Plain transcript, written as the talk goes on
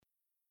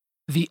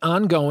The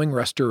Ongoing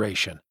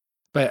Restoration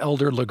by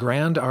Elder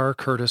LeGrand R.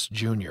 Curtis,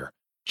 Jr.,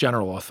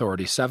 General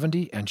Authority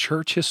 70 and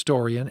church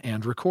historian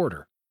and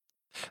recorder.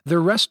 The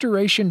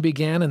restoration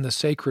began in the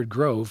sacred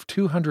grove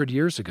 200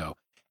 years ago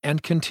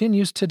and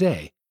continues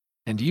today,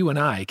 and you and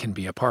I can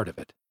be a part of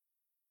it.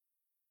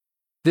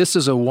 This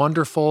is a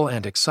wonderful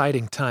and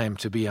exciting time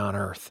to be on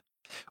earth.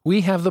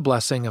 We have the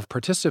blessing of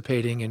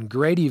participating in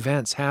great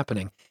events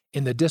happening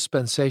in the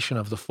dispensation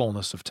of the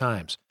fullness of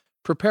times,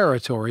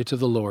 preparatory to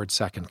the Lord's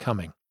second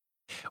coming.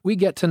 We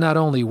get to not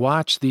only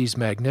watch these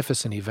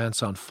magnificent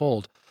events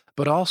unfold,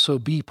 but also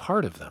be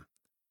part of them.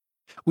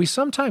 We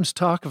sometimes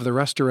talk of the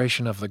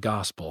restoration of the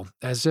gospel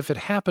as if it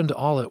happened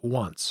all at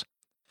once.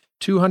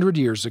 200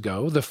 years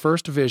ago, the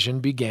first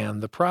vision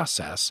began the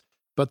process,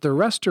 but the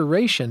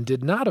restoration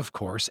did not, of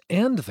course,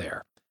 end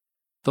there.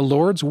 The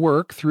Lord's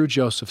work through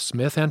Joseph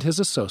Smith and his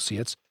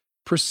associates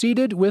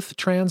proceeded with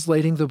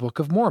translating the Book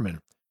of Mormon,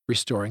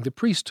 restoring the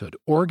priesthood,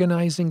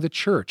 organizing the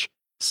church,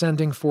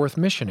 sending forth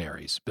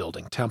missionaries,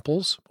 building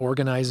temples,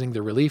 organizing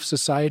the Relief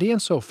Society,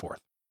 and so forth.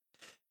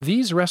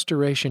 These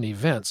restoration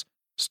events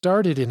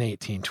started in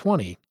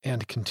 1820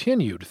 and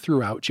continued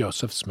throughout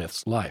Joseph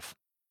Smith's life.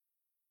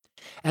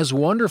 As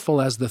wonderful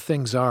as the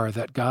things are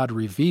that God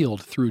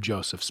revealed through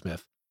Joseph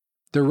Smith,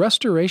 the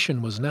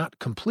restoration was not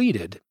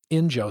completed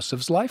in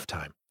Joseph's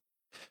lifetime.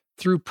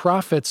 Through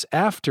prophets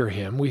after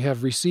him, we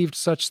have received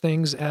such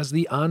things as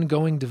the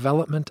ongoing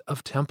development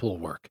of temple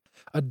work,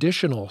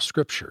 additional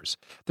scriptures,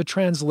 the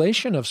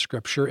translation of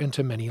scripture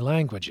into many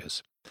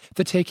languages,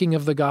 the taking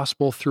of the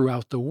gospel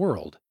throughout the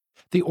world,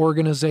 the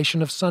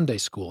organization of Sunday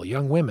school,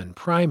 young women,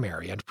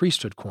 primary, and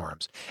priesthood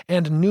quorums,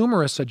 and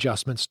numerous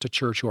adjustments to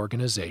church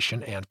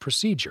organization and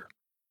procedure.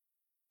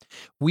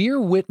 We are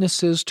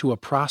witnesses to a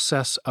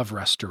process of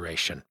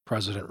restoration,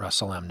 President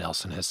Russell M.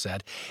 Nelson has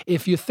said.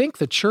 If you think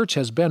the church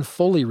has been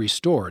fully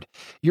restored,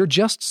 you're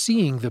just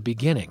seeing the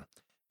beginning.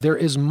 There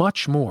is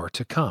much more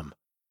to come.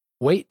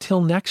 Wait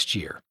till next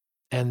year,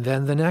 and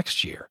then the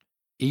next year.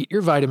 Eat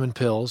your vitamin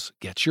pills,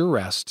 get your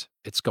rest.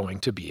 It's going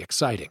to be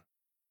exciting.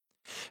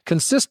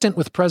 Consistent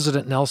with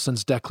President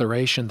Nelson's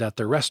declaration that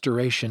the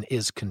restoration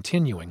is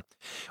continuing,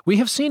 we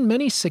have seen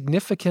many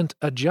significant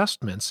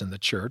adjustments in the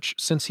church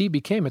since he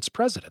became its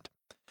president.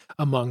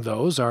 Among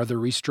those are the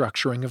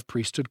restructuring of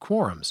priesthood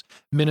quorums,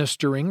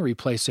 ministering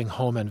replacing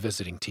home and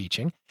visiting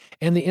teaching,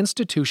 and the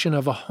institution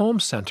of a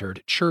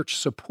home-centered,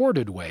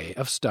 church-supported way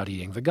of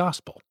studying the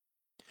gospel.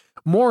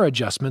 More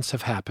adjustments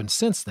have happened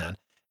since then,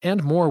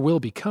 and more will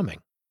be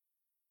coming.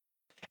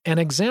 An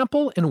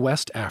example in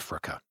West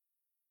Africa.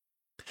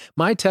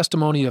 My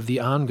testimony of the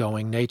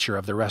ongoing nature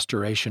of the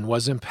restoration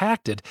was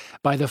impacted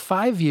by the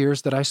 5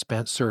 years that I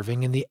spent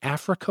serving in the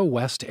Africa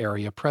West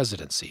Area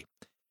Presidency.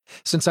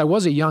 Since I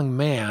was a young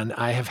man,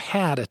 I have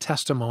had a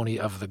testimony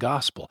of the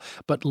gospel,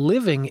 but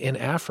living in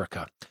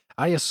Africa,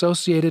 I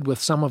associated with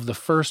some of the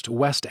first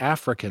West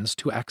Africans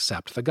to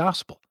accept the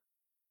gospel.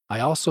 I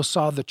also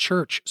saw the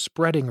church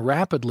spreading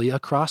rapidly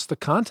across the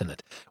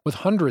continent, with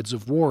hundreds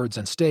of wards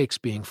and stakes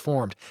being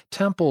formed,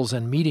 temples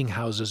and meeting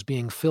houses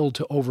being filled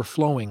to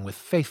overflowing with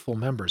faithful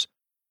members,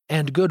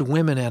 and good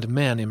women and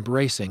men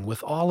embracing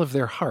with all of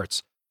their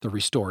hearts the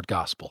restored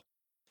gospel.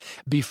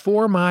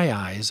 Before my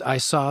eyes, I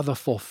saw the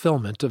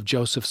fulfillment of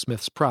Joseph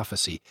Smith's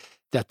prophecy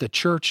that the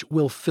church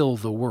will fill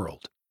the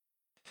world.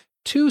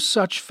 Two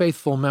such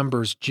faithful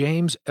members,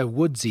 James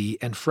Ewudzie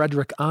and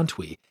Frederick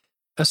Antwi,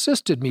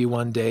 assisted me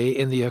one day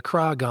in the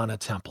Accra, Ghana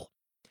temple.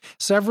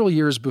 Several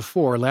years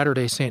before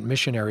Latter-day Saint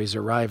missionaries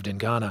arrived in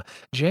Ghana,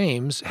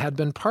 James had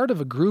been part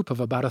of a group of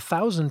about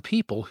 1,000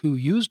 people who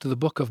used the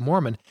Book of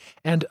Mormon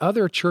and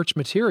other church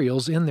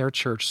materials in their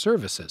church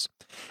services.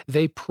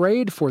 They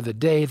prayed for the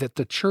day that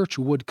the church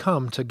would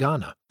come to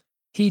Ghana.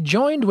 He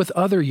joined with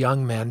other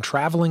young men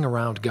traveling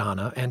around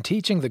Ghana and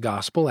teaching the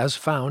gospel as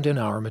found in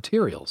our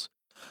materials.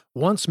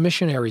 Once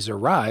missionaries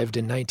arrived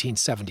in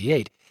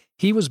 1978,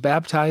 he was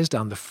baptized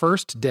on the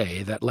first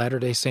day that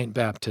Latter-day Saint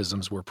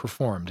baptisms were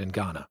performed in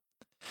Ghana.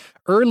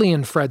 Early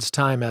in Fred's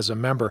time as a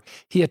member,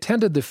 he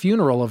attended the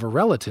funeral of a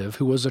relative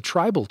who was a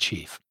tribal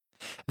chief.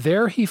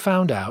 There he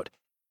found out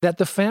that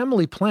the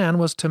family plan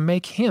was to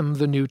make him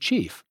the new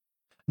chief.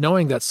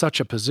 Knowing that such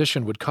a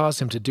position would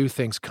cause him to do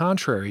things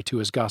contrary to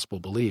his gospel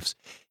beliefs,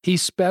 he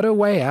sped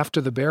away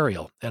after the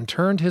burial and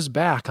turned his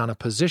back on a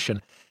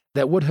position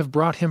that would have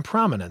brought him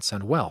prominence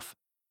and wealth.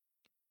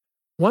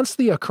 Once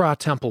the Accra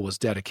temple was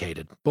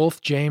dedicated,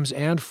 both James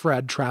and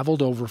Fred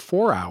traveled over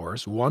 4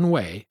 hours one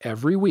way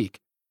every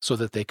week so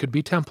that they could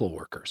be temple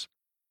workers.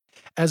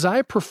 As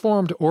I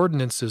performed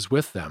ordinances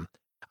with them,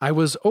 I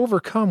was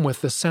overcome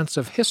with the sense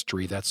of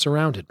history that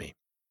surrounded me.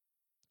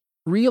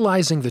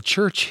 Realizing the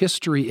church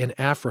history in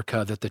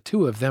Africa that the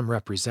two of them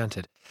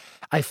represented,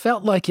 I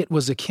felt like it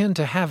was akin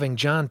to having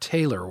John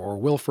Taylor or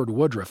Wilford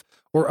Woodruff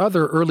or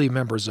other early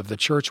members of the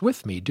church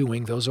with me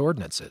doing those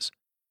ordinances.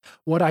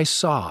 What I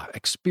saw,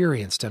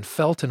 experienced, and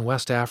felt in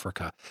West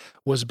Africa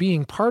was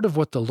being part of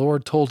what the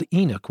Lord told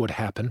Enoch would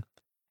happen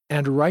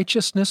and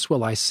righteousness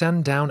will I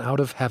send down out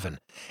of heaven,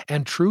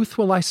 and truth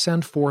will I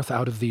send forth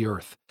out of the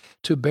earth,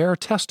 to bear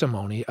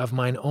testimony of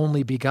mine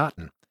only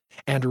begotten.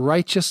 And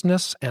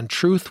righteousness and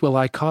truth will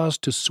I cause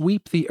to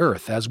sweep the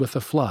earth as with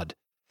a flood,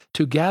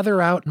 to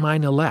gather out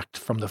mine elect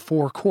from the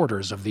four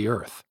quarters of the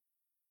earth.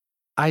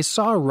 I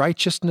saw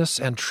righteousness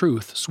and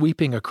truth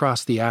sweeping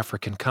across the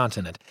African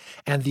continent,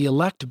 and the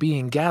elect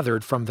being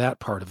gathered from that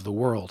part of the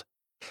world.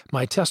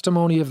 My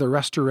testimony of the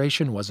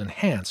restoration was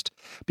enhanced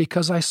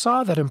because I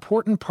saw that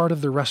important part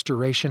of the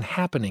restoration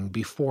happening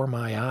before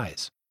my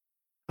eyes.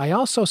 I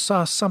also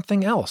saw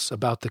something else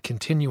about the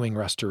continuing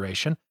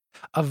restoration,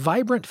 a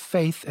vibrant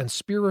faith and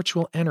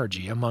spiritual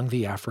energy among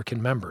the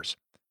African members.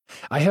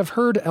 I have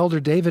heard Elder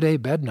David A.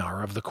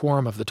 Bednar of the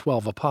Quorum of the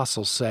 12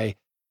 Apostles say,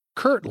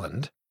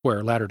 "Kirtland,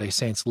 where Latter-day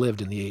Saints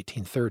lived in the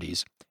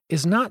 1830s,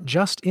 is not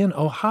just in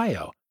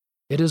Ohio,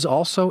 it is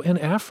also in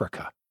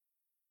Africa."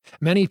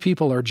 Many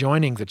people are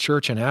joining the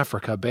church in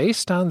Africa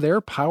based on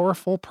their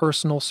powerful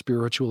personal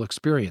spiritual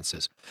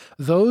experiences.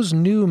 Those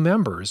new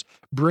members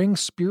bring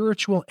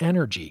spiritual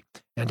energy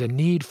and a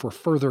need for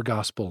further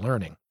gospel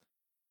learning.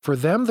 For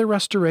them, the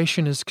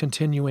restoration is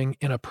continuing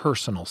in a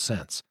personal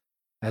sense.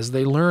 As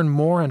they learn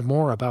more and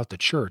more about the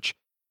church,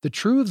 the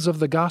truths of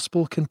the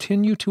gospel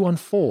continue to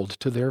unfold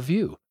to their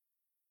view.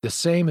 The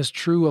same is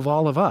true of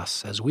all of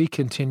us as we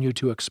continue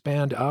to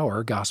expand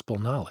our gospel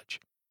knowledge.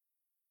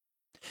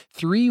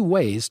 3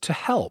 ways to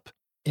help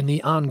in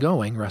the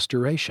ongoing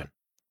restoration.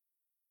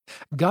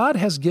 God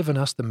has given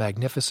us the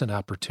magnificent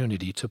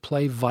opportunity to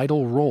play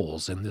vital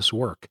roles in this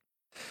work.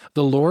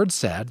 The Lord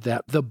said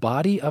that the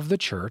body of the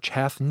church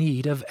hath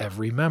need of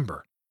every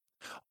member.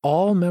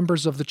 All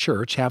members of the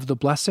church have the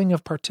blessing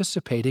of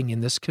participating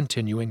in this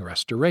continuing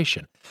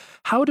restoration.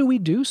 How do we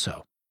do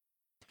so?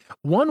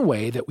 One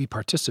way that we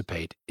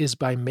participate is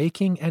by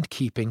making and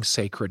keeping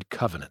sacred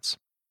covenants.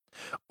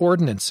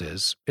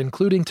 Ordinances,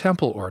 including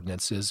temple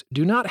ordinances,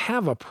 do not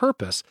have a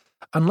purpose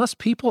unless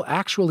people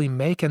actually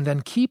make and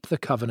then keep the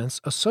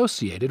covenants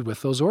associated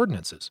with those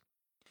ordinances.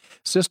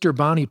 Sister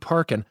Bonnie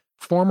Parkin,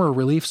 former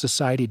Relief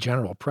Society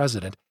General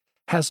President,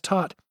 has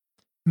taught,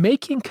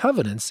 "Making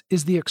covenants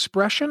is the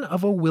expression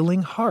of a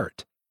willing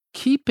heart,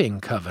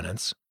 keeping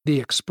covenants the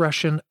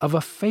expression of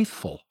a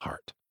faithful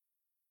heart."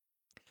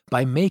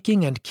 By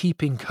making and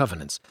keeping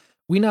covenants,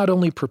 we not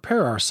only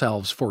prepare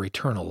ourselves for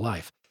eternal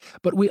life,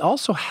 but we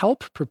also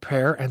help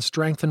prepare and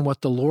strengthen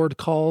what the Lord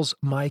calls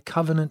my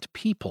covenant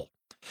people.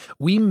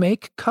 We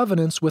make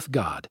covenants with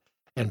God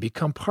and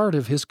become part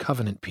of His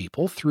covenant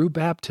people through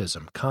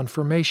baptism,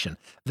 confirmation,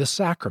 the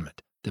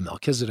sacrament, the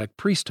Melchizedek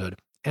priesthood,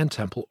 and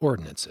temple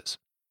ordinances.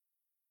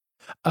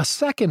 A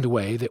second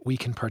way that we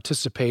can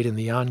participate in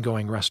the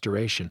ongoing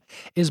restoration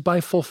is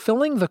by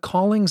fulfilling the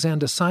callings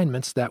and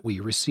assignments that we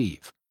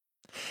receive.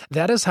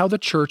 That is how the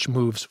church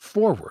moves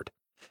forward.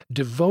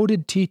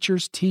 Devoted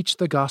teachers teach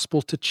the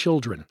gospel to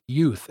children,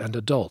 youth, and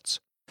adults.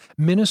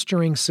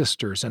 Ministering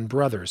sisters and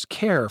brothers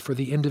care for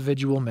the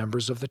individual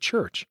members of the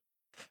church.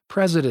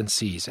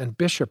 Presidencies and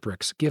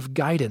bishoprics give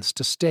guidance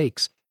to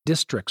stakes,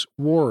 districts,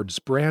 wards,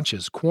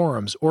 branches,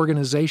 quorums,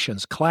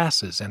 organizations,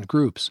 classes, and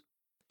groups.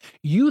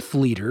 Youth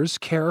leaders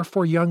care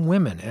for young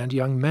women and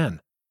young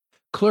men.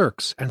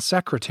 Clerks and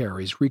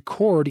secretaries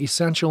record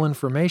essential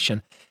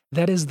information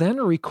that is then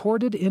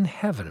recorded in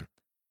heaven,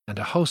 and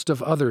a host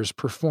of others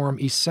perform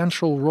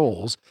essential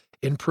roles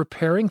in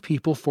preparing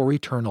people for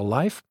eternal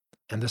life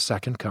and the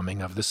second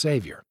coming of the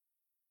Savior.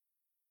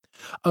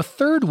 A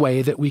third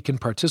way that we can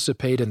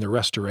participate in the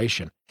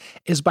restoration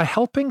is by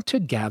helping to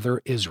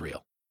gather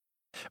Israel.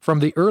 From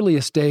the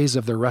earliest days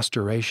of the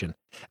restoration,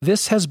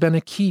 this has been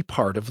a key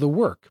part of the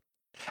work.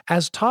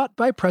 As taught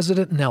by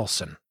President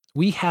Nelson,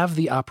 we have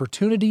the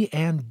opportunity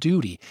and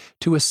duty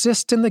to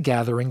assist in the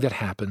gathering that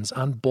happens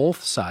on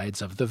both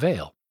sides of the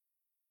veil.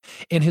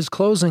 In his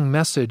closing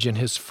message in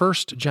his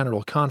first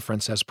General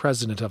Conference as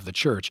President of the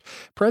Church,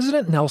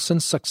 President Nelson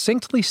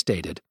succinctly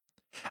stated,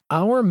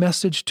 "Our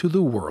message to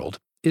the world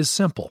is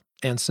simple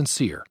and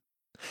sincere.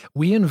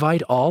 We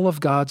invite all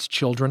of God's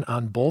children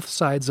on both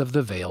sides of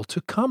the veil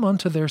to come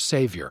unto their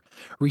Savior,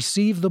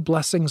 receive the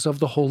blessings of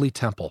the Holy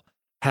Temple,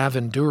 have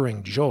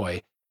enduring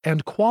joy,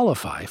 and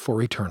qualify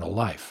for eternal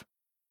life."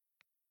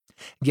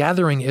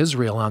 Gathering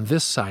Israel on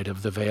this side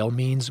of the veil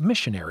means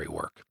missionary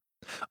work.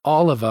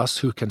 All of us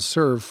who can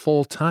serve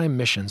full-time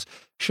missions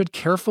should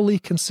carefully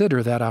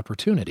consider that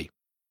opportunity.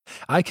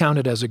 I count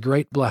it as a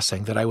great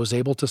blessing that I was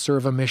able to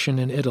serve a mission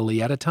in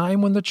Italy at a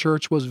time when the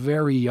church was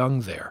very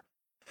young there.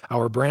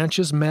 Our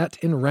branches met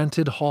in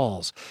rented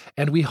halls,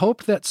 and we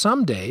hoped that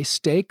someday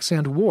stakes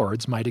and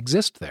wards might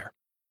exist there.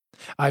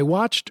 I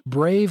watched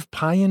brave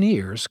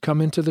pioneers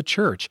come into the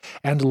church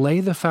and lay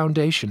the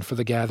foundation for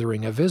the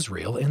gathering of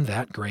Israel in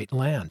that great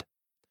land.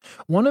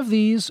 One of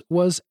these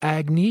was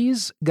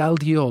Agnese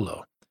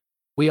Galdiolo.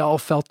 We all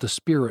felt the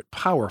Spirit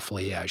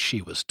powerfully as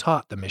she was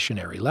taught the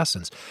missionary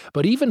lessons,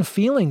 but even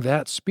feeling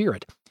that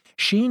Spirit,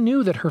 she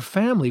knew that her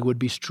family would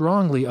be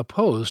strongly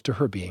opposed to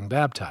her being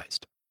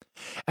baptized.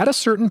 At a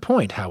certain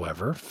point,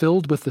 however,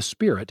 filled with the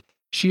Spirit,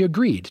 she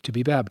agreed to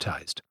be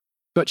baptized.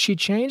 but she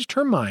changed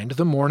her mind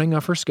the morning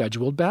of her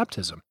scheduled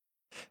baptism.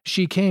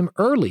 She came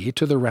early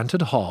to the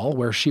rented hall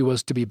where she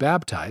was to be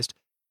baptized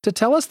to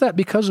tell us that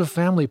because of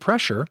family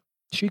pressure,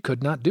 she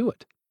could not do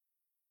it.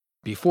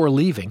 Before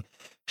leaving,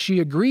 she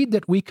agreed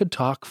that we could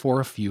talk for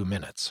a few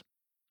minutes.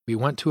 We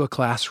went to a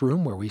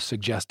classroom where we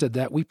suggested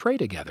that we pray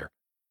together.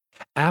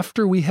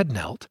 After we had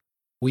knelt,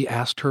 we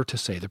asked her to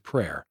say the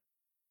prayer.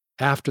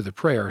 After the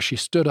prayer, she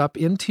stood up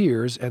in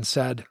tears and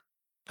said,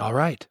 "All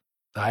right,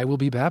 I will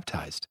be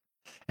baptized."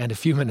 And a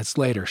few minutes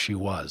later, she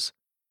was.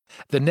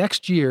 The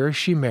next year,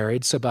 she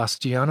married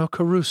Sebastiano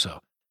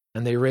Caruso,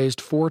 and they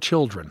raised 4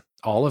 children,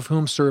 all of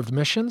whom served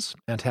missions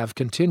and have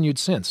continued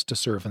since to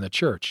serve in the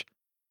church.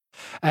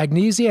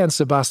 Agnese and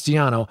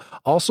Sebastiano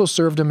also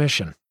served a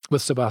mission,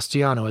 with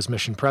Sebastiano as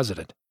mission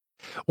president.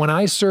 When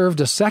I served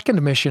a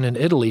second mission in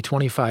Italy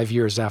 25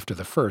 years after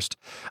the first,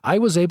 I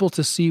was able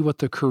to see what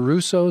the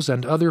Carusos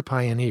and other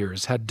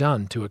pioneers had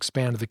done to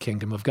expand the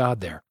kingdom of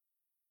God there.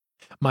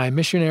 My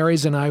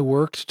missionaries and I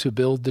worked to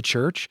build the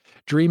church,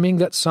 dreaming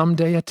that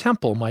someday a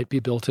temple might be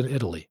built in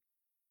Italy.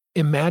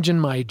 Imagine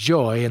my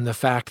joy in the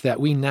fact that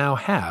we now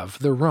have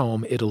the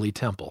Rome, Italy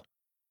temple.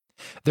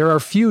 There are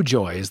few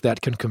joys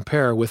that can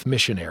compare with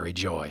missionary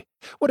joy.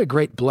 What a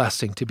great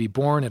blessing to be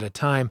born at a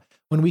time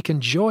when we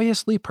can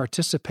joyously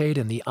participate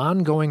in the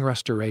ongoing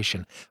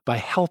restoration by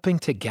helping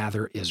to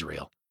gather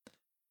Israel.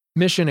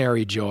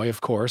 Missionary joy,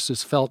 of course,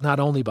 is felt not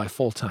only by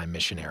full-time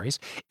missionaries.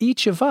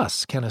 Each of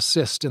us can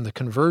assist in the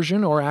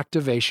conversion or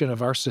activation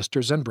of our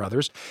sisters and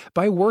brothers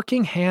by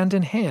working hand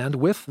in hand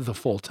with the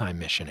full-time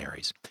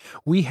missionaries.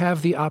 We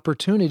have the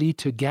opportunity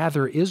to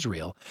gather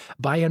Israel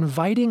by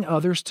inviting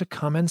others to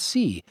come and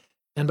see,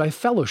 and by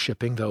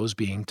fellowshipping those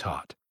being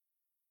taught.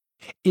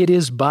 It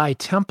is by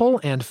temple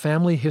and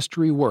family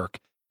history work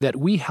that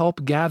we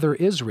help gather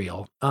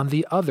Israel on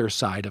the other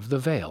side of the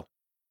veil.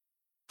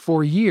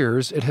 For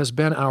years, it has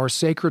been our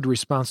sacred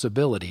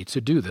responsibility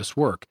to do this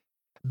work.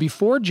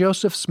 Before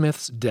Joseph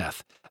Smith's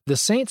death, the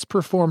saints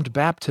performed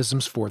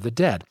baptisms for the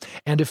dead,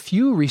 and a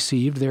few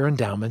received their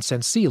endowments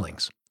and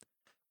sealings.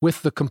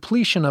 With the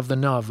completion of the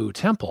Nauvoo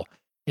Temple,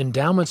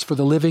 endowments for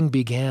the living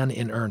began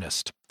in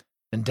earnest.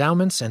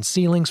 Endowments and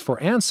sealings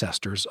for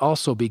ancestors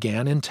also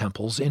began in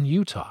temples in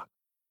Utah.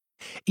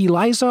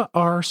 Eliza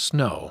R.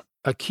 Snow,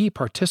 a key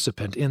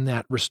participant in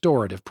that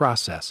restorative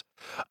process,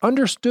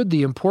 understood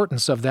the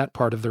importance of that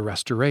part of the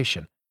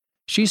restoration.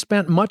 She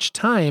spent much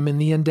time in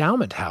the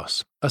endowment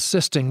house,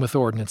 assisting with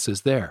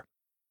ordinances there.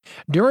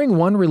 During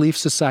one Relief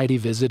Society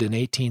visit in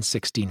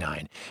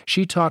 1869,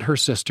 she taught her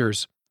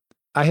sisters,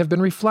 "I have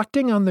been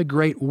reflecting on the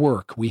great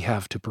work we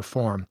have to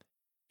perform,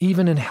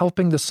 even in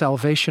helping the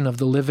salvation of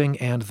the living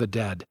and the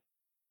dead.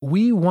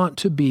 We want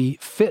to be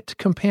fit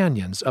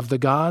companions of the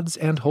gods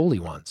and holy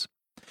ones."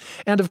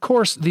 And of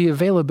course, the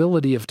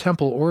availability of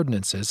temple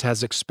ordinances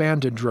has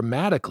expanded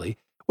dramatically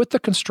with the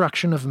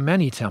construction of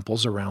many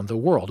temples around the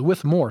world,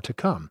 with more to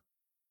come.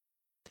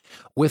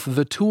 With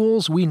the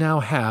tools we now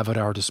have at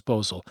our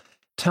disposal,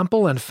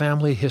 temple and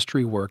family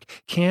history work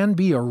can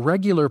be a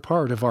regular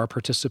part of our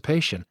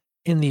participation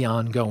in the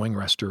ongoing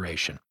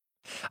restoration.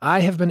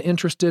 I have been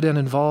interested and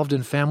involved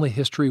in family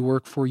history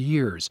work for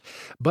years,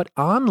 but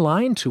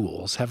online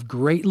tools have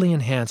greatly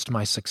enhanced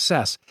my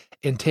success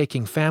in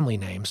taking family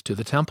names to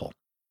the temple.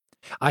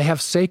 I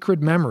have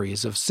sacred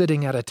memories of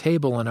sitting at a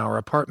table in our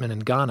apartment in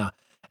Ghana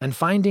and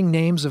finding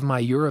names of my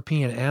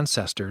European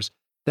ancestors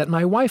that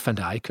my wife and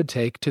I could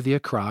take to the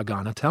Accra,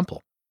 Ghana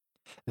temple.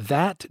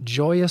 That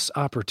joyous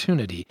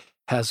opportunity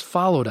has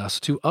followed us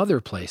to other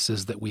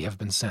places that we have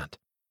been sent.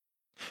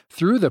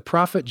 Through the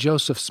prophet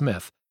Joseph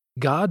Smith,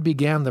 God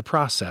began the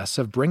process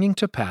of bringing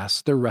to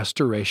pass the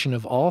restoration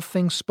of all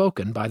things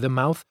spoken by the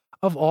mouth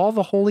of all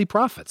the holy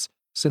prophets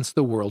since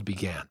the world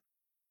began.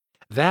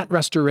 That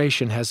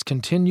restoration has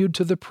continued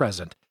to the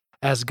present,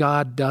 as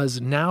God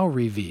does now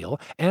reveal,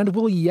 and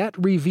will yet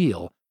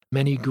reveal,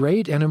 many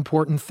great and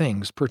important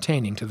things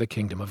pertaining to the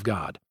kingdom of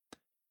God.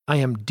 I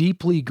am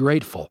deeply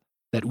grateful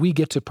that we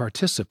get to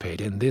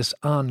participate in this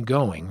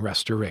ongoing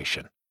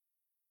restoration.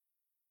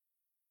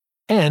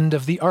 End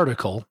of the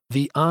article,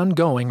 The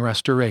Ongoing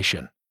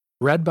Restoration,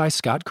 read by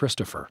Scott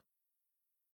Christopher.